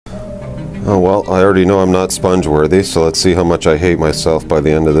Oh well, I already know I'm not sponge worthy, so let's see how much I hate myself by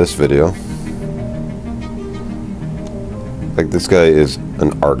the end of this video. Like, this guy is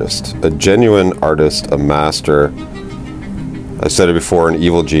an artist. A genuine artist, a master. I said it before, an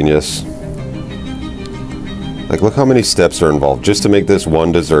evil genius. Like, look how many steps are involved just to make this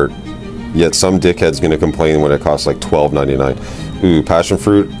one dessert. Yet some dickhead's gonna complain when it costs like $12.99. Ooh, passion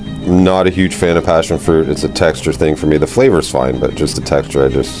fruit. Not a huge fan of passion fruit. It's a texture thing for me. The flavor's fine, but just the texture, I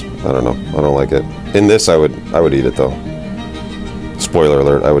don't know. I don't like it. In this, I would eat it though. Spoiler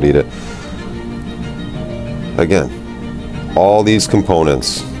alert, I would eat it. Again, all these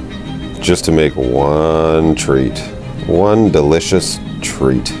components just to make one treat. One delicious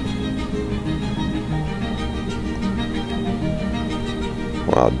treat.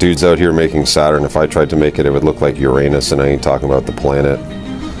 Wow, dude's out here making Saturn. If I tried to make it, it would look like Uranus, and I ain't talking about the planet.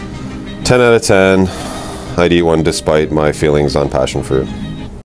 10 out of 10. I'd eat one despite my feelings on passion fruit.